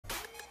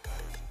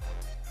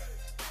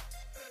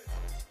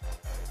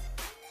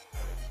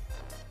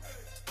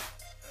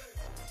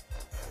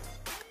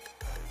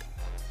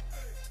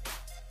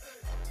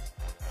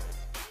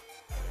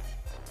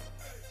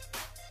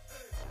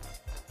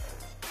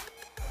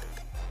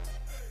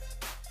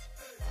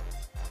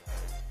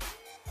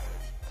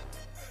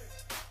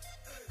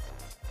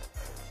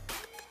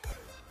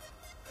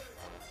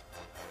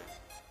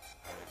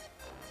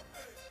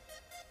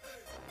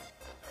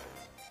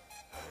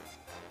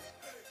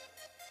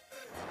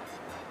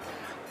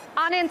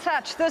On In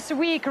Touch this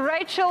week,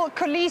 Rachel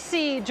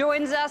Kolisi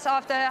joins us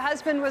after her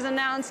husband was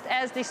announced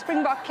as the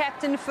Springbok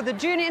captain for the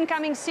June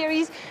incoming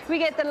series. We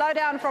get the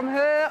lowdown from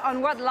her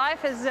on what life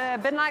has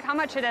been like, how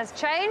much it has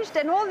changed,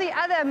 and all the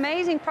other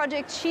amazing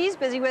projects she's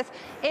busy with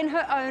in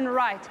her own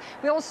right.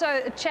 We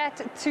also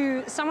chat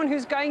to someone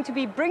who's going to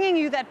be bringing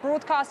you that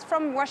broadcast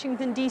from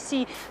Washington,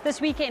 D.C.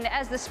 this weekend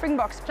as the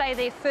Springboks play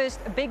their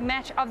first big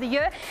match of the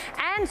year,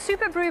 and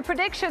Super Brew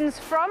predictions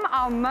from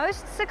our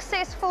most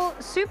successful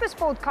Super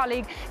Sport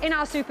colleague in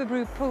our Super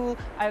Brew pool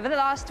over the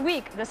last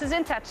week. This is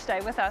In Touch.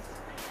 Stay with us.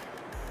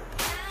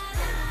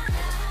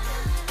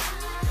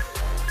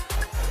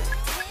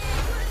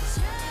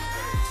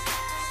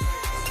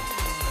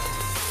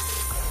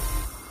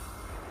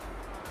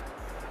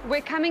 We're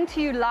coming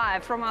to you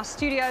live from our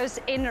studios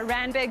in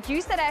Randburg.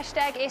 Use that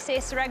hashtag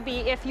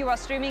 #SSRugby if you are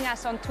streaming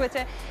us on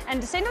Twitter,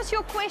 and send us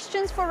your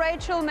questions for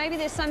Rachel. Maybe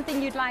there's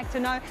something you'd like to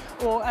know,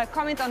 or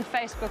comment on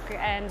Facebook,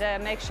 and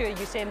make sure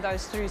you send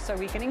those through so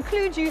we can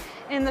include you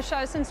in the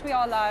show. Since we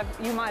are live,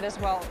 you might as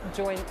well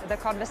join the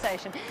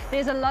conversation.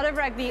 There's a lot of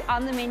rugby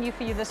on the menu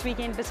for you this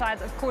weekend,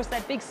 besides, of course,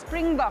 that big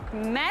Springbok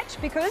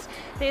match, because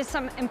there's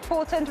some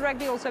important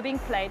rugby also being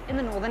played in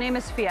the Northern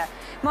Hemisphere.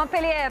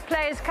 Montpellier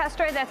plays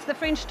Castro, that's the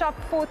French top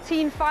 14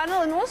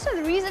 final, and also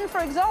the reason, for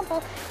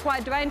example,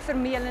 why Dwayne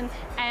Vermeulen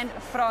and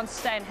Frans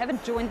Steyn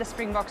haven't joined the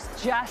Springboks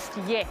just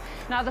yet.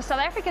 Now, the South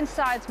African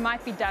sides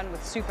might be done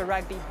with Super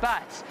Rugby,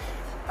 but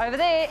over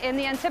there in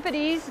the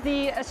Antipodes,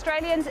 the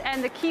Australians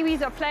and the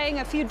Kiwis are playing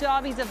a few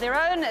derbies of their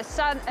own. A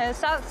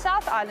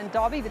South Island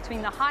derby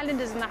between the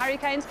Highlanders and the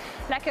Hurricanes,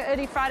 like an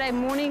early Friday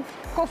morning.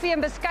 Coffee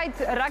and biscuit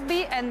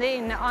rugby, and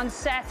then on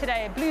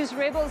Saturday, Blues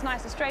Rebels,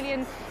 nice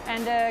Australian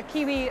and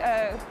Kiwi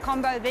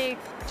combo there.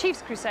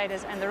 Chiefs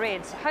Crusaders and the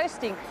Reds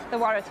hosting the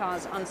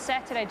Waratahs on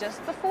Saturday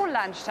just before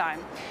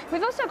lunchtime.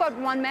 We've also got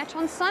one match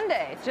on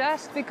Sunday,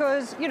 just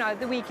because, you know,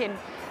 the weekend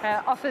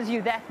offers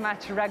you that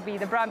much rugby.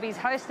 The Brumbies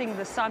hosting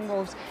the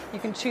Sunwolves. You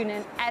can tune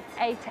in at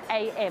 8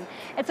 a.m.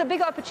 It's a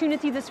big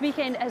opportunity this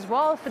weekend as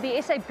well for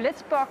the SA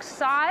Blitzboks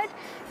side.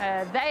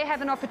 They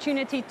have an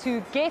opportunity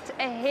to get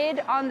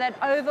ahead on that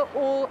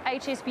overall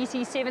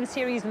HSBC 7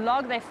 Series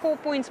log. They're 4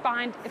 points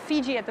behind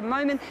Fiji at the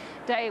moment.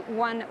 Day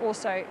one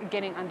also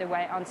getting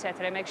underway on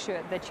Saturday. Make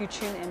sure that you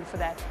tune in for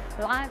that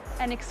live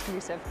and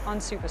exclusive on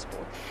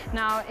Supersport.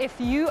 Now, if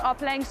you are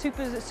playing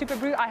Super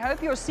Brew, I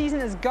hope your season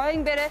is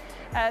going better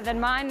than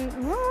mine.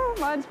 Woo,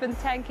 mine's been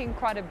tanking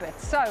quite a bit.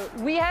 So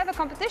we have a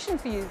competition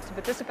for you to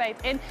participate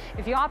in.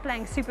 If you are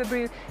playing Super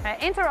Brew,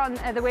 enter on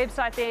the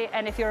website there,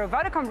 and if you're a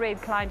Vodacom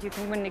Red client, you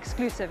can win an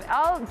exclusive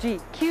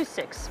LG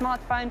Q6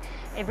 smartphone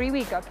every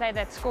week. Go play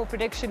that score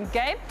prediction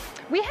game.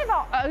 We have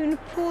our own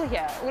pool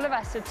here. All of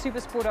us at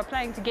Supersport are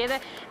playing together,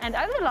 and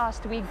over the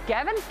last week,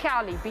 Gavin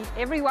Cowley beat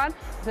everyone.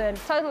 The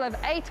total of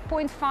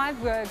 8.5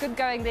 were good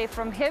going there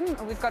from him.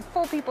 We've got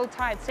 4 people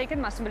tied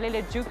second: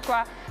 Masimilele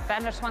Jukwa,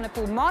 Vander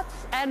Swanepoel Mots,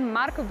 and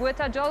Marco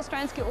Botha. Joel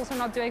Stransky also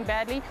not doing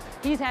badly.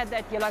 He's had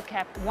that yellow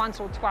cap once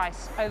or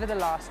twice over the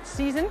last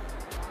season.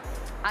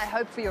 I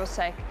hope for your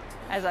sake,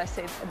 as I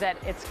said, that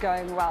it's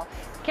going well.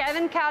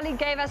 Gavin Cowley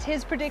gave us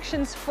his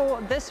predictions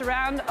for this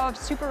round of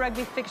Super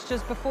Rugby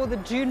fixtures before the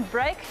June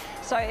break.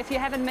 So if you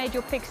haven't made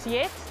your picks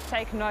yet,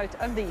 take note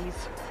of these.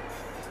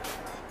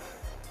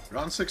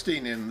 Round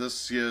 16 in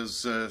this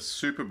year's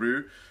Super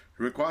Brew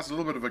requires a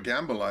little bit of a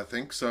gamble, I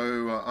think.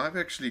 So I've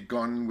actually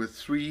gone with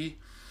 3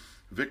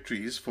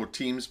 victories for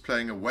teams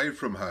playing away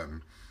from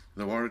home.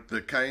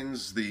 The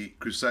Canes, the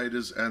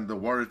Crusaders, and the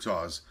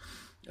Waratahs.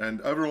 And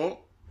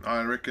overall,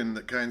 I reckon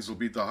the Canes will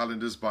beat the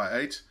Highlanders by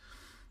 8.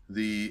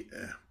 The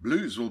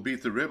Blues will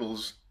beat the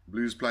Rebels,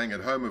 Blues playing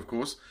at home, of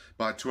course,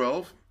 by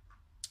 12.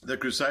 The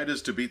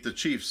Crusaders to beat the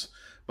Chiefs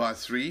by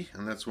 3,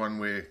 and that's one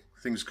where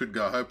things could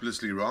go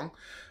hopelessly wrong.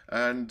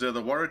 And the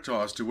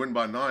Waratahs to win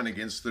by 9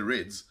 against the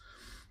Reds.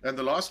 And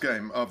the last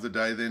game of the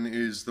day then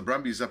is the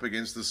Brumbies up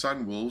against the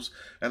Sunwolves.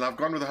 And I've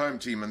gone with the home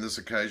team on this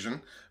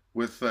occasion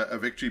with a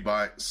victory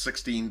by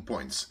 16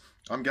 points.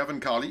 I'm Gavin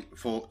Cowley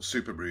for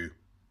Super Brew.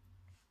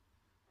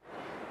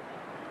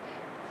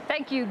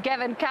 Thank you,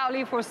 Gavin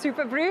Cowley, for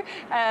Super Brew.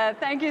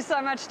 Thank you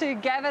so much to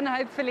Gavin.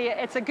 Hopefully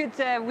it's a good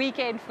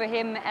weekend for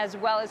him as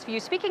well as for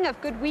you. Speaking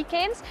of good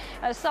weekends,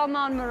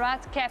 Salman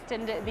Murat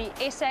captained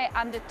the SA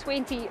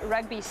Under-20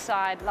 rugby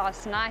side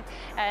last night,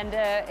 and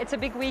it's a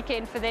big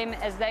weekend for them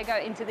as they go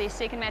into their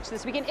second match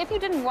this weekend. If you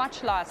didn't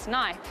watch last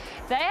night,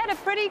 they had a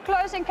pretty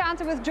close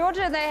encounter with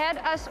Georgia. They had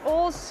us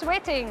all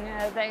sweating.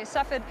 They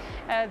suffered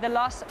the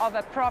loss of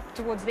a prop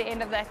towards the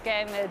end of that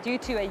game due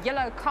to a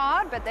yellow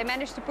card, but they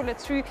managed to pull it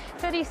through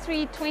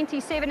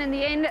 33-27 in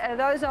the end.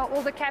 Those are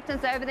all the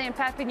captains over there in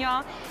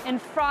Perpignan in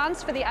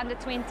France for the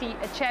Under-20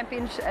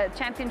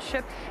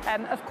 championship.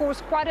 Of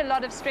course, quite a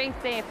lot of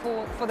strength there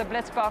for the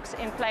Blitzboks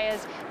in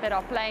players that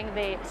are playing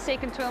their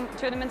second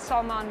tournament,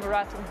 Salman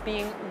Murat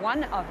being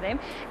one of them.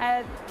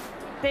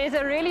 There's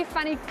a really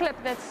funny clip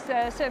that's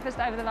surfaced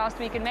over the last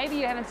week, and maybe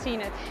you haven't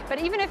seen it. But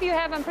even if you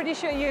have, I'm pretty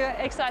sure you're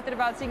excited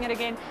about seeing it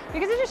again,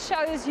 because it just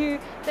shows you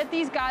that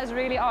these guys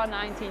really are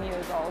 19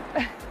 years old.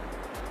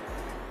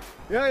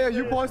 Yeah,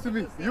 you pass to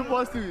me. You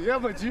pass to me. Yeah,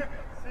 my G.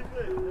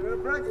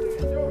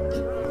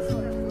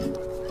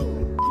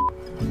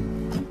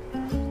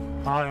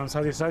 Hi, I'm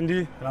Sadi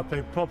Sandy, and I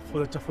play prop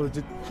for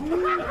the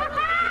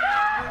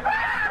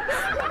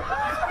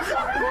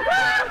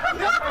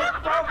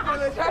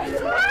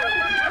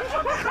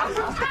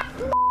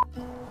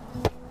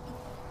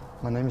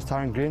My name is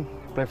Tyron Green,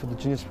 play for the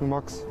junior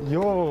Springboks.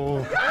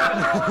 Yo!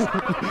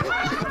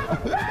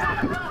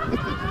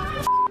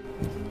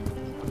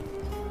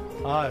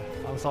 Hi,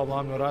 I'm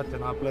Salman Murat,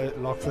 and I play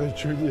lock for the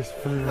junior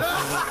Springboks.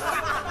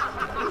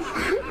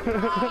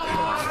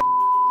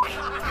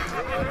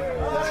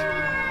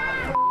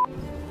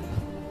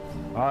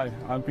 Hi,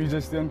 I'm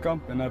PJ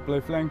Steenkamp and I play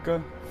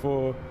flanker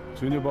for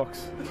Junior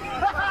Box.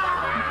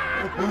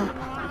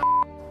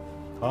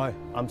 Hi,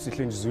 I'm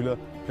Sihlin Zula,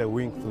 play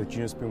wing for the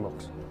junior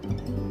Springboks.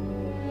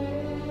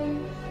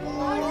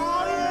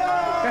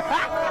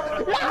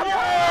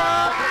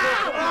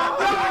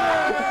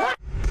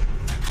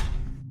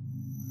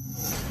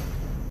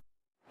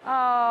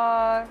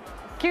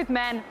 Cute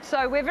man.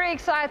 So we're very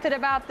excited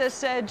about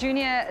this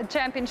junior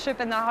championship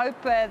and the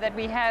hope that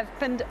we have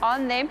pinned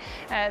on them.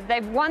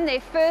 They've won their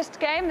first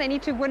game. They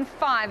need to win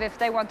 5 if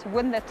they want to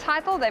win the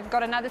title. They've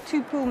got another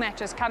 2 pool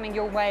matches coming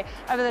your way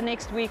over the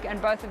next week, and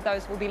both of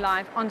those will be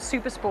live on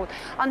SuperSport.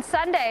 On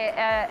Sunday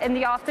in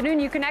the afternoon,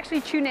 you can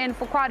actually tune in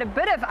for quite a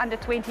bit of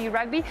under-20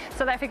 rugby.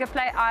 South Africa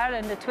play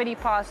Ireland at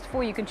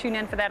 4:20. You can tune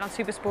in for that on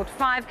SuperSport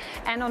 5,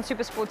 and on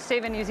SuperSport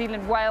 7, New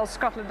Zealand, Wales,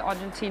 Scotland,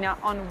 Argentina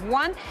on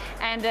 1.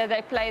 And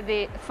they play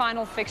the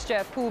final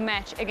fixture pool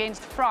match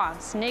against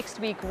France next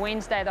week,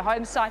 Wednesday, the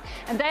home side,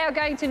 and they are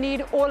going to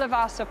need all of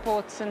our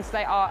support since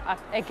they are up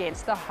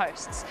against the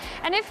hosts.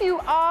 And if you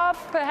are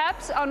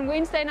perhaps on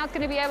Wednesday not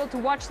going to be able to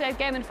watch that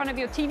game in front of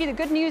your TV, the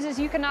good news is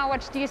you can now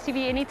watch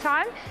DStv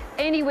anytime,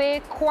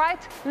 anywhere,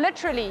 quite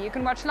literally. You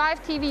can watch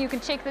live TV, you can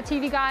check the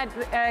TV guide,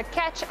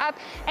 catch up,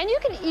 and you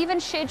can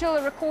even schedule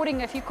a recording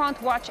if you can't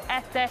watch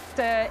at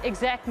that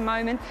exact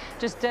moment.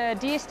 Just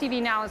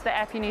DStv Now is the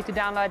app you need to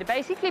download. It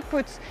basically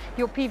puts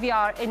your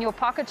PVR in your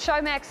pocket.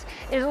 Showmax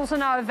is also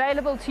now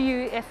available to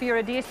you if you're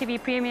a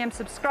DStv Premium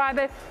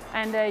subscriber,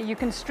 and you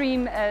can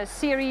stream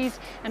series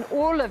and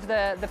all of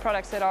the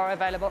products that are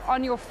available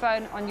on your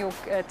phone, on your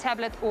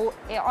tablet, or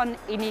on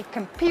any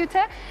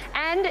computer.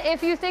 And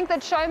if you think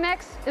that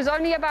Showmax is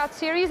only about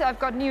series, I've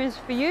got news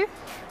for you.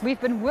 We've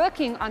been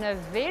working on a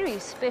very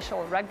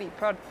special rugby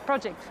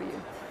project for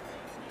you.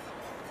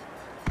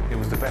 It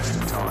was the best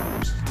of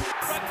times.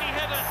 Rugby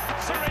header,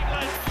 Sir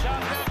England,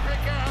 South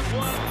Africa have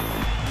won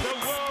the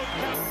World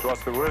Cup. It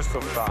was the worst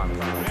of times.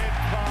 Red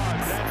card,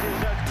 that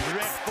is a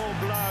dreadful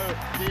blow.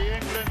 The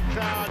England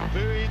crowd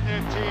booing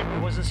their team.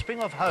 It was a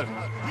spring of hope.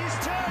 His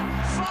turn,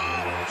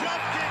 5,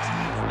 dropped it.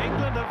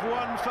 England have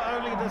won for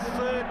only the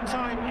 3rd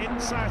time in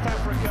South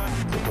Africa.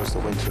 It was the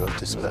winter of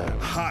despair.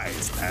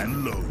 Highs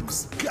and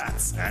lows,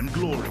 guts and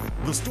glory.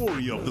 The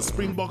story of the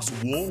Springboks'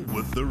 war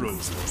with the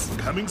Roses.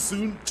 Coming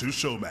soon to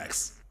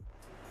Showmax.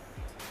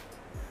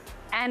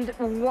 And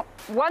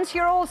once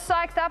you're all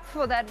psyched up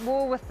for that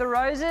war with the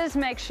Roses,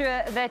 make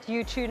sure that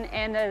you tune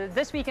in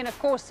this weekend. Of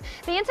course,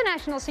 the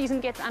international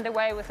season gets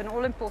underway with an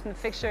all-important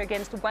fixture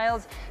against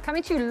Wales,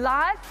 coming to you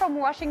live from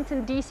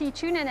Washington, D.C.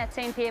 Tune in at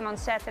 10 p.m. on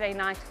Saturday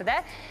night for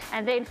that.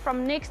 And then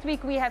from next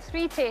week, we have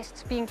 3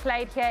 tests being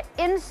played here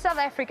in South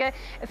Africa.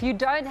 If you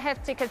don't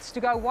have tickets to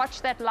go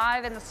watch that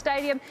live in the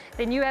stadium,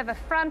 then you have a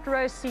front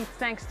row seat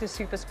thanks to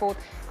SuperSport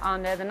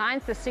on the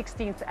 9th, the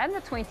 16th, and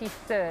the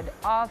 23rd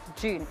of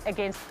June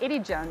against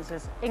Eddie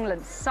Jones's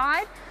England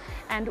side.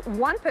 And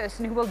one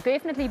person who will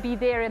definitely be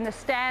there in the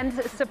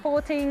stands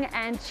supporting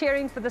and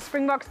cheering for the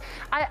Springboks.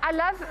 I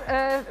love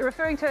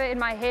referring to her in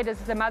my head as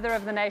the mother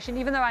of the nation,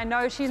 even though I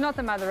know she's not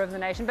the mother of the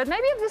nation, but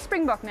maybe of the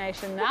Springbok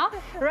nation now.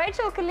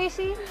 Rachel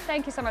Kolisi,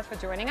 thank you so much for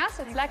joining us.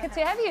 It's lucky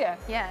to have you here.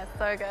 Yeah,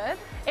 so good.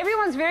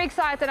 Everyone's very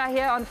excited, I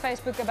hear, on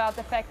Facebook about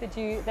the fact that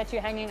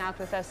you're hanging out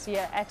with us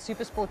here at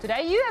SuperSport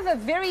today. You have a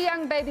very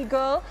young baby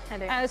girl,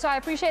 so I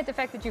appreciate the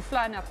fact that you've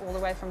flown up all the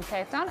way from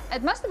Cape Town.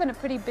 It must have been a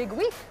pretty big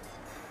week.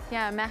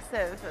 Yeah,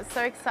 massive. It's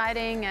so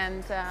exciting,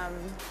 and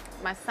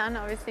my son,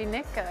 obviously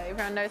Nick,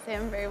 everyone knows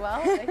him very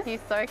well. He's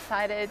so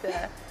excited.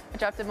 I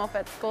dropped him off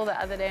at school the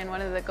other day, and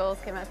one of the girls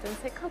came up to him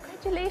and said,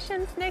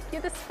 "Congratulations, Nick,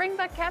 you're the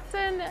Springbok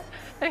captain."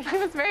 And he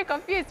was very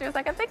confused. He was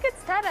like, "I think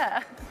it's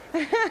Tada."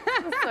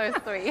 So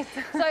sweet.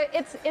 So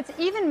it's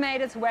even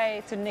made its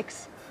way to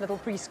Nick's little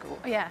preschool.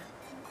 Yeah.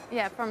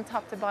 Yeah, from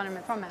top to bottom.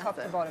 It's from massive. top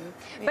to bottom.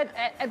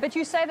 Yeah. But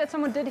you say that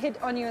someone did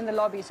hit on you in the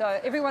lobby,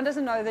 so everyone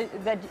doesn't know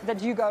that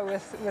you go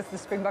with the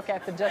Springbok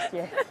captain just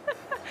yet.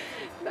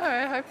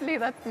 No, hopefully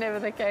that's never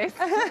the case.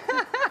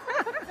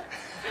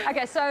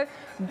 Okay, so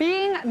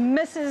being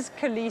Mrs.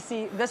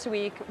 Kolisi this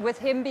week, with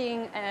him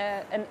being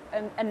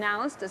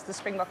announced as the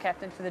Springbok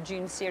captain for the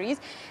June series,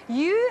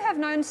 you have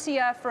known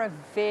Siya for a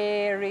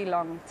very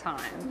long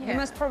time. Yeah. You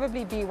must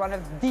probably be one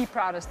of the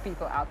proudest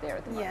people out there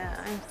at the moment.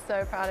 Yeah, I'm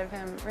so proud of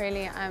him,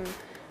 really.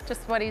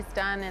 Just what he's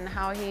done and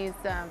how he's,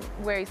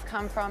 where he's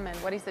come from and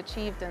what he's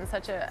achieved in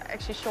such a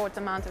actually short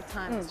amount of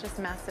time. It's just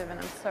massive, and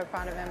I'm so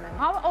proud of him. And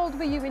how old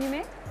were you when you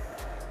met?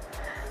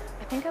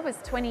 think I was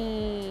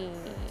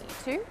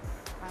 22.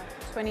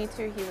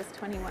 22, he was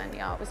 21.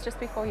 Yeah, it was just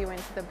before he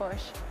went to the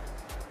bush.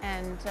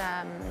 And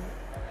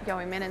yeah,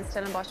 we met in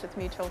Stellenbosch with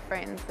mutual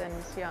friends, and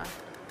yeah,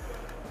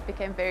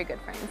 became very good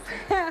friends.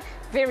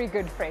 Very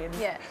good friends.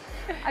 Yeah.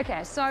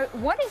 Okay, so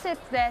what is it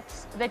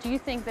that you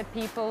think that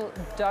people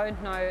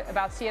don't know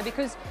about Siya?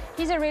 Because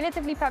he's a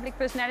relatively public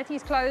personality.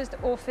 He's closed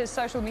off his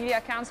social media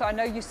account. So I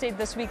know you said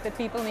this week that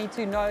people need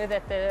to know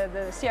that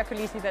the Siya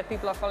Kolisi that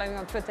people are following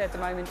on Twitter at the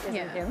moment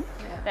isn't him.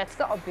 Yeah. That's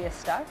the obvious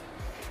stuff.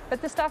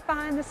 But the stuff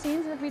behind the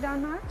scenes that we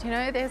don't know? Do you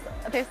know,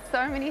 there's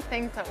so many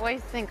things. I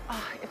always think,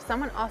 oh, if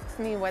someone asks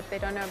me what they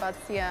don't know about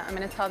Siya, I'm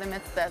going to tell them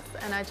it's this.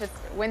 And I just,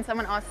 when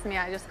someone asks me,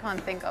 I just can't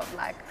think of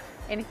like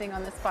anything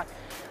on the spot.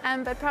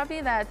 But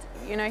probably that,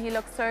 you know, he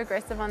looks so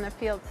aggressive on the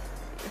field,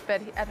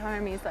 but at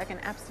home he's like an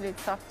absolute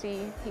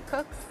softie. He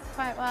cooks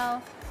quite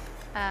well.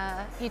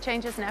 He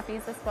changes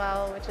nappies as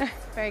well, which is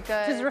very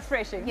good. Which is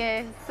refreshing.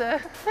 Yes.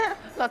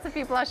 Lots of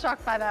people are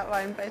shocked by that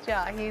one, but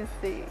yeah,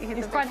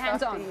 he's quite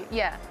hands-on.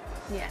 Yeah.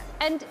 Yeah.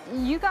 And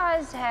you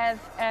guys have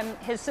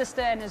his sister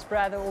and his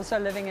brother also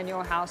living in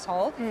your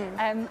household.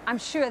 I'm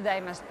sure they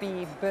must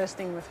be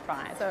bursting with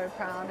pride. So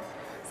proud.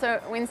 So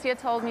when Siya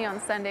told me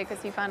on Sunday,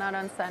 because he found out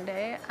on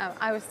Sunday,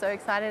 I was so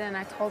excited, and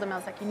I told him, I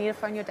was like, you need to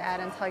phone your dad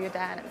and tell your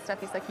dad and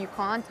stuff. He's like, you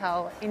can't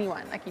tell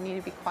anyone, like you need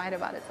to be quiet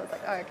about it. So I was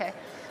like, oh, okay.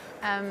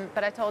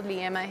 But I told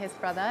Liema, his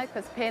brother,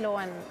 because Pelo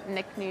and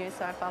Nick knew,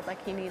 so I felt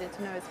like he needed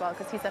to know as well,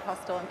 because he's at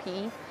hostel and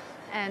PE.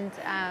 And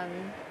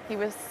he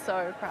was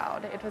so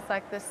proud. It was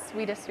like the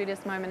sweetest,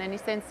 sweetest moment. And he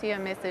sent Siya a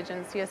message,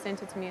 and Siya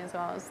sent it to me as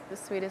well. It was the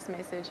sweetest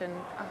message.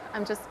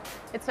 And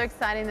it's so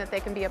exciting that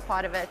they can be a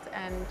part of it,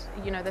 and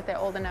you know, that they're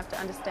old enough to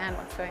understand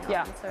what's going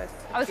on. So it's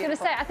I was going to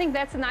say, I think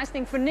that's a nice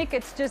thing for Nick.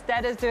 It's just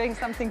Dad is doing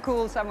something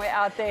cool somewhere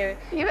out there.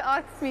 He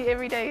asks me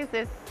every day, he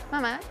says,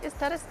 Mama, is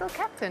Dada still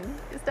captain?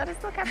 Is Dada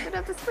still captain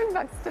of the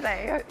Springboks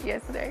today?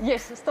 Yesterday.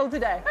 Yes, still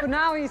today. For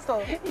now, he's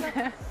still.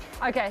 Yeah.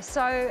 Okay,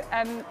 so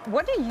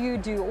what do you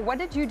do? What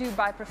did you do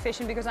by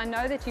profession? Because I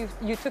know that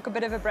you took a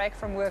bit of a break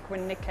from work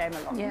when Nick came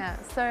along. Yeah,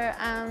 so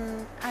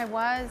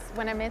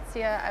when I met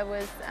Siya, I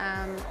was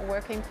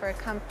working for a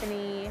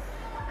company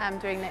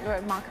doing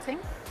network marketing.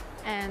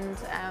 And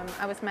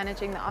I was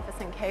managing the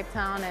office in Cape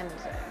Town, and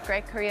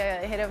great career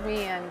ahead of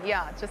me. And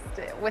yeah, just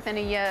within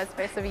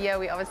space of a year,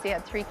 we obviously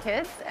had 3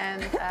 kids,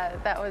 and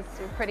that was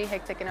pretty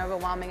hectic and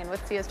overwhelming. And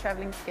with Sia's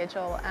traveling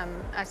schedule,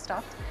 I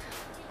stopped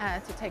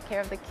to take care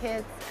of the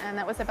kids, and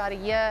that was about a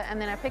year. And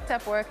then I picked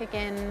up work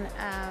again,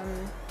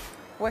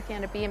 working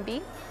at a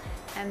B&B,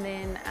 and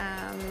then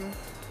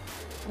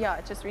yeah,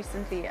 just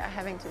recently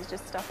having to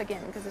just stop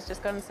again because it's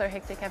just gotten so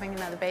hectic having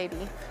another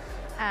baby.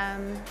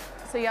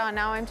 So yeah,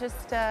 now I'm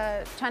just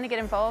trying to get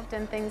involved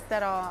in things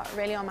that are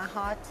really on my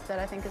heart, that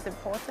I think is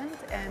important,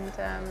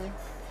 and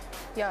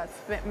yeah,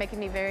 it's making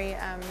me very,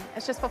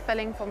 it's just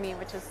fulfilling for me,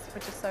 which is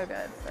so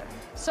good.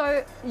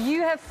 So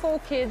you have 4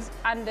 kids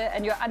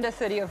and you're under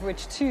 30, of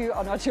which 2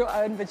 are not your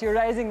own, but you're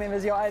raising them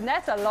as your own.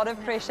 That's a lot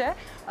of pressure,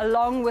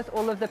 along with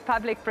all of the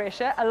public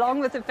pressure, along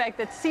with the fact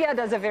that Siya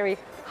does a very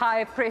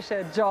high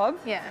pressure job.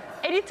 Yeah.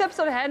 Any tips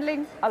on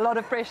handling a lot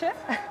of pressure?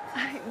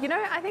 You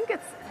know, I think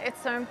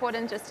it's so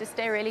important just to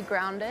stay really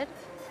grounded,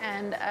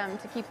 and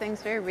to keep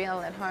things very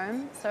real at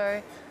home.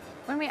 So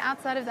when we're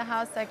outside of the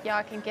house, like, yeah,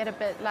 it can get a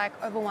bit like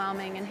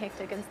overwhelming and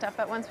hectic and stuff,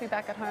 but once we're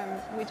back at home,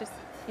 we just,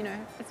 you know,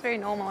 it's very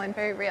normal and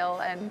very real,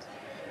 and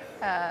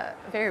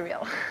very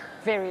real.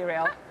 Very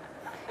real.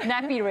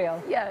 Nappy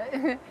real.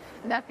 Yeah.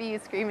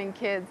 Nappy, screaming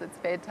kids, it's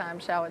bedtime,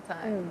 shower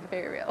time,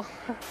 very real.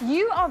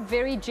 You are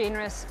very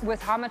generous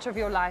with how much of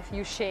your life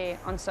you share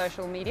on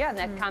social media, and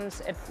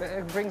that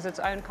it brings its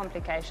own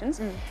complications.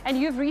 And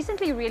you've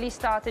recently really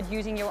started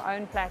using your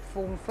own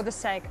platform for the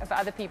sake of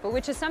other people,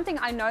 which is something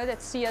I know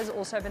that Sia's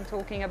also been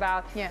talking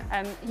about. Yeah.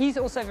 He's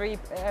also very,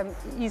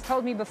 he's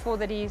told me before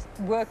that he's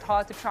worked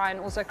hard to try and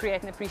also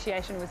create an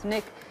appreciation with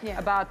Nick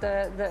about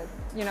the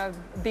you know,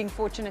 being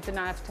fortunate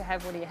enough to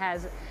have what he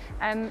has.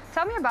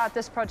 Tell me about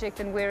this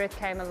project and where it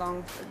came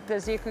along, the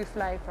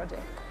Zeekoveli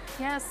Project.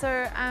 Yeah,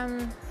 so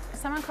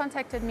someone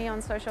contacted me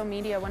on social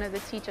media, one of the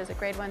teachers, a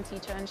grade 1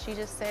 teacher, and she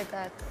just said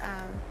that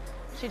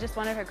she just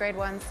wanted her grade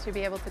 1s to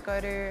be able to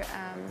go to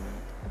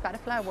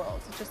Butterfly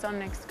World, just on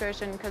an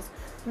excursion, because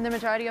the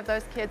majority of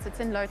those kids, it's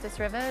in Lotus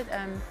River,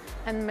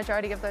 and the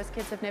majority of those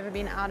kids have never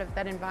been out of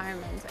that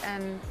environment.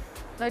 And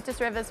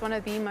Lotus River is one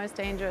of the most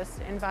dangerous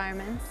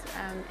environments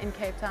in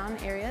Cape Town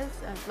areas,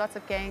 lots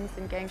of gangs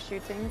and gang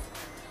shootings.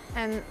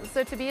 And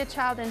so to be a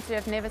child and to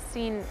have never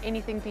seen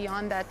anything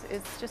beyond that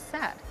is just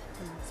sad.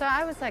 So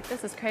I was like,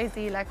 this is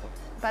crazy, like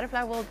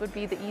Butterfly World would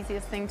be the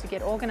easiest thing to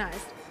get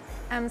organized.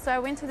 So I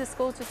went to the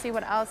school to see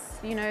what else,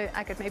 you know,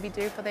 I could maybe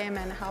do for them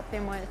and help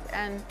them with,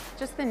 and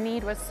just the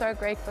need was so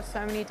great for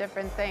so many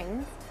different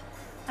things.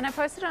 And I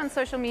posted it on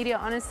social media,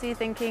 honestly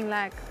thinking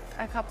like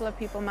a couple of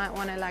people might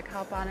want to like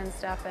help out and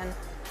stuff,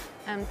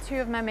 and 2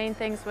 of my main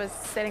things was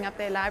setting up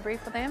their library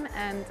for them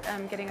and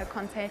getting a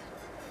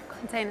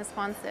container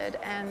sponsored,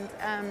 and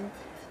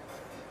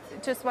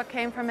just what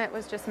came from it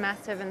was just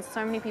massive, and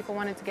so many people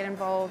wanted to get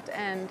involved,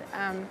 and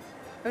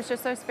it was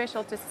just so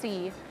special to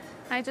see.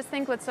 I just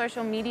think with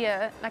social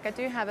media, like I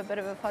do have a bit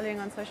of a following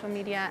on social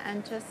media,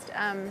 and just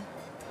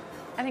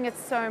I think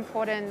it's so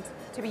important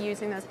to be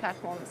using those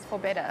platforms for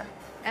better.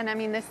 And I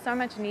mean, there's so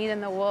much need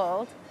in the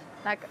world.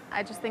 Like,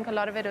 I just think a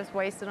lot of it is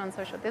wasted on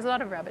social. There's a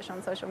lot of rubbish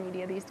on social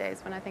media these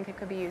days when I think it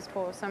could be used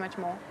for so much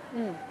more.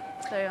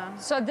 So, yeah.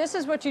 So this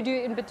is what you do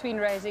in between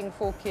raising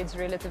 4 kids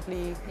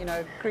relatively, you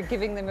know,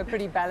 giving them a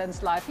pretty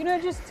balanced life. You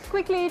know, just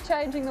quickly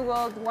changing the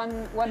world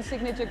one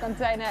signature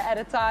container at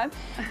a time.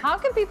 How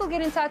can people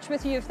get in touch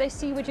with you if they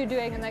see what you're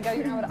doing and they go,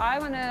 you know what, I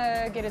want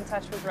to get in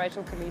touch with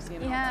Rachel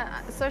Kolisi?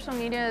 Yeah, social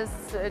media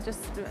is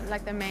just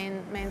like the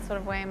main sort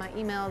of way. My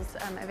email's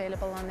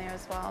available on there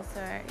as well.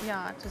 So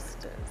yeah,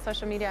 just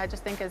social media I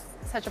just think is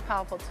such a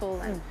powerful tool.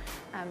 And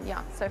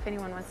yeah, so if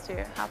anyone wants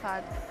to help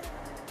out.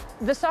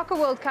 The Soccer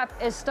World Cup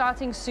is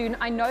starting soon.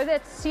 I know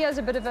that Siya's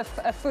a bit of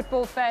a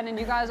football fan, and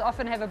you guys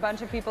often have a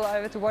bunch of people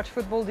over to watch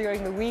football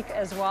during the week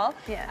as well.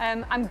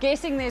 Yeah. I'm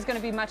guessing there's going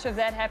to be much of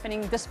that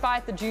happening,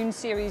 despite the June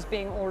series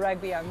being all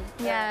rugby.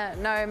 Yeah,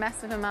 no,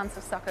 massive amounts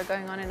of soccer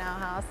going on in our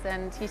house,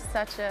 and he's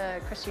such a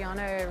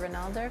Cristiano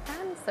Ronaldo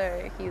fan,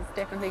 so he's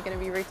definitely going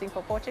to be rooting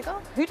for Portugal.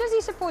 Who does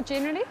he support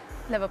generally?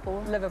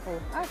 Liverpool. Liverpool.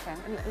 Okay.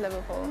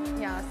 Liverpool.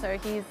 Yeah, so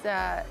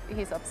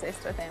he's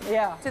obsessed with them.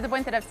 Yeah. To the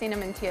point that I've seen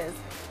him in tears.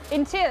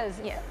 In tears?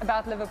 Yeah.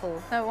 About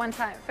Liverpool? No, one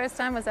time. First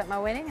time was at my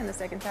wedding, and the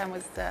second time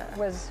was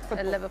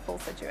a Liverpool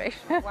situation.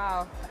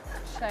 Wow.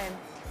 Shame.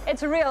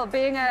 It's real,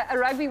 being a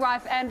rugby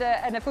wife and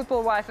a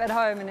football wife at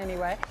home in any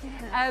way.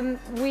 Yeah.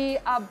 We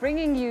are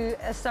bringing you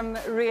some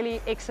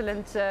really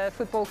excellent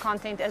football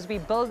content as we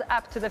build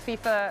up to the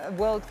FIFA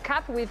World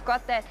Cup. We've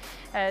got that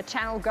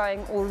channel going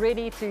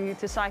already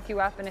to psych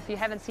you up, and if you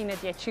haven't seen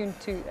it yet, tune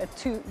to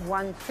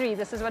 213.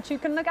 This is what you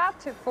can look out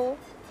for.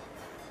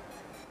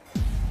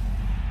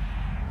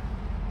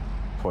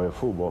 For a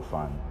football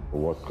fan, the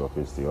World Cup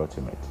is the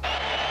ultimate.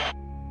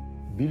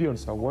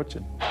 Billions are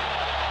watching.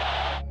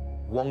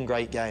 One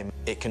great game,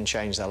 it can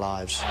change their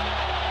lives.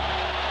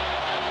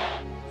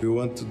 We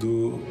want to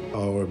do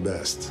our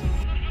best.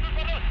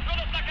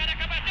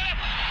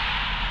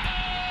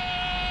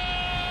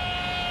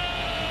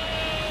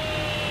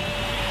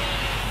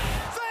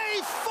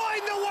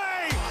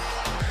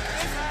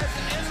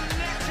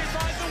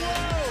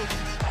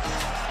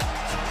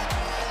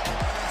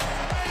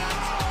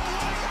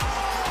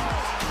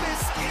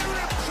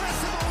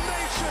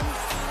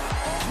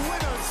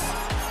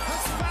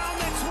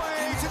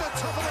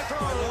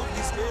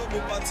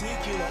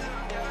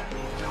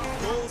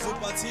 Goals in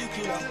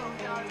particular,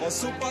 or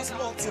super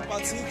sports in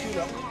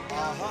particular.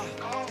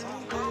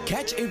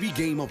 Catch every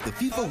game of the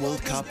FIFA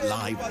World Cup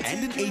live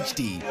and in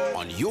HD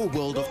on your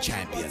World of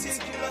Champions.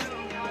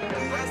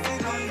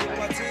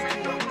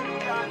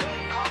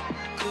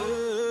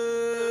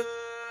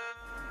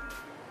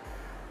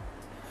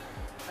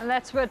 And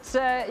that's what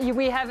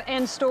we have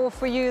in store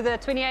for you. The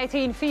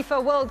 2018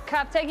 FIFA World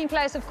Cup taking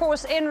place, of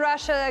course, in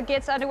Russia,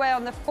 gets underway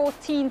on the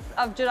 14th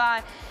of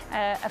July.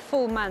 A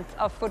full month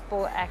of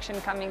football action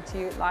coming to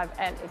you live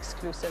and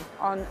exclusive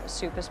on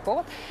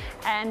SuperSport.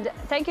 And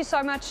thank you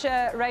so much,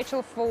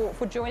 Rachel,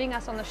 for joining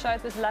us on the show.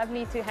 It was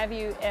lovely to have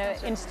you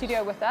in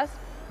studio with us.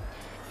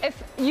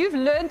 If you've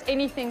learned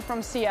anything from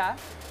Siya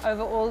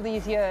over all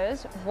these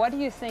years, what do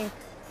you think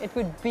it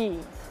would be?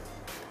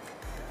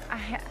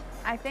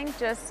 I think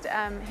just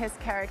his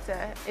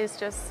character is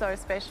just so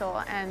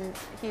special, and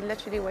he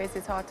literally wears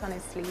his heart on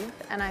his sleeve.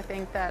 And I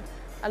think that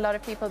a lot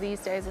of people these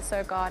days are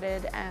so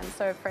guarded and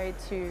so afraid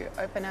to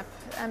open up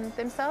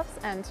themselves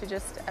and to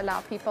just allow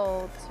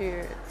people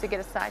to get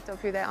a sight of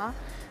who they are.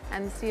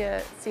 And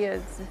Siya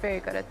is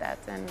very good at that.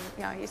 And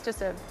yeah, he's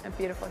just a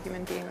beautiful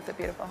human being with a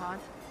beautiful heart.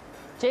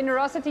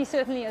 Generosity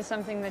certainly is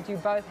something that you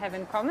both have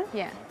in common.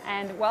 Yeah.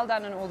 And well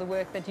done on all the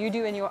work that you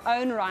do in your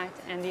own right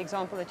and the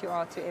example that you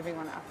are to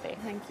everyone out there.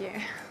 Thank you.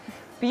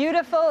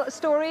 Beautiful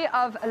story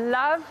of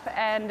love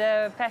and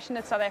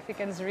passionate South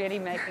Africans really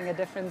making a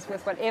difference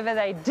with whatever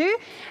they do.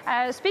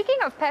 Speaking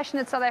of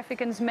passionate South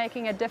Africans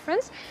making a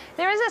difference,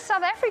 there is a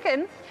South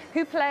African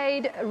who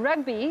played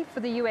rugby for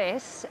the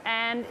US,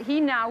 and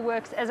he now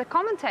works as a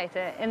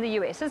commentator in the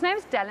US. His name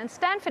is Dallin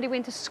Stanford. He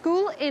went to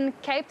school in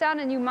Cape Town,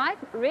 and you might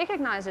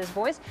recognize his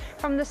voice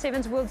from the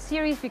Sevens World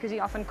Series because he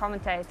often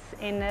commentates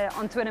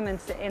on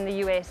tournaments in the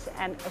US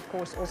and, of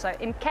course, also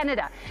in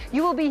Canada.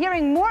 You will be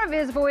hearing more of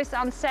his voice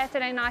on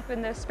Saturday night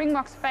when the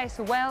Springboks face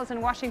Wales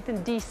in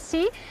Washington,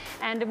 D.C.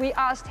 And we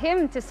asked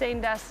him to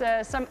send us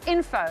some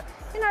info,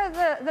 you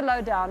know, the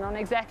lowdown on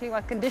exactly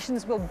what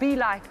conditions will be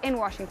like in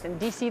Washington,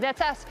 D.C. That's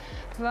us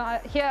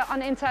here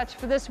on In Touch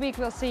for this week.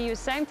 We'll see you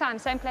same time,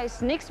 same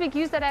place next week.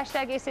 Use that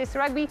hashtag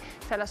 #SSRugby.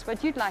 Tell us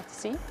what you'd like to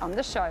see on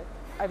the show.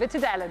 Over to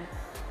Dallin.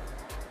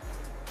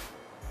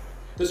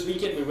 This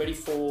weekend, we're ready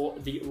for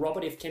the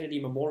Robert F.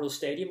 Kennedy Memorial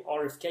Stadium,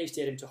 RFK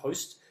Stadium, to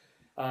host.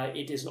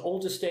 It is an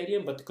older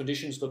stadium, but the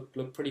conditions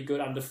look pretty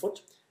good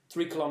underfoot.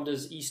 3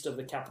 kilometers east of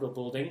the Capitol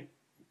building.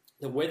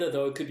 The weather,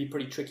 though, could be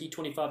pretty tricky.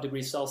 25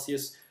 degrees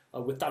Celsius,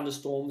 with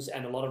thunderstorms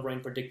and a lot of rain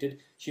predicted.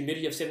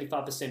 Humidity of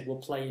 75% will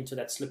play into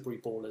that slippery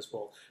ball as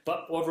well.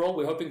 But overall,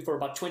 we're hoping for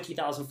about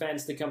 20,000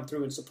 fans to come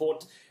through and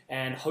support,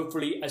 and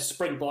hopefully a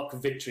Springbok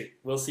victory.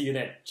 We'll see you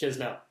then. Cheers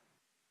now.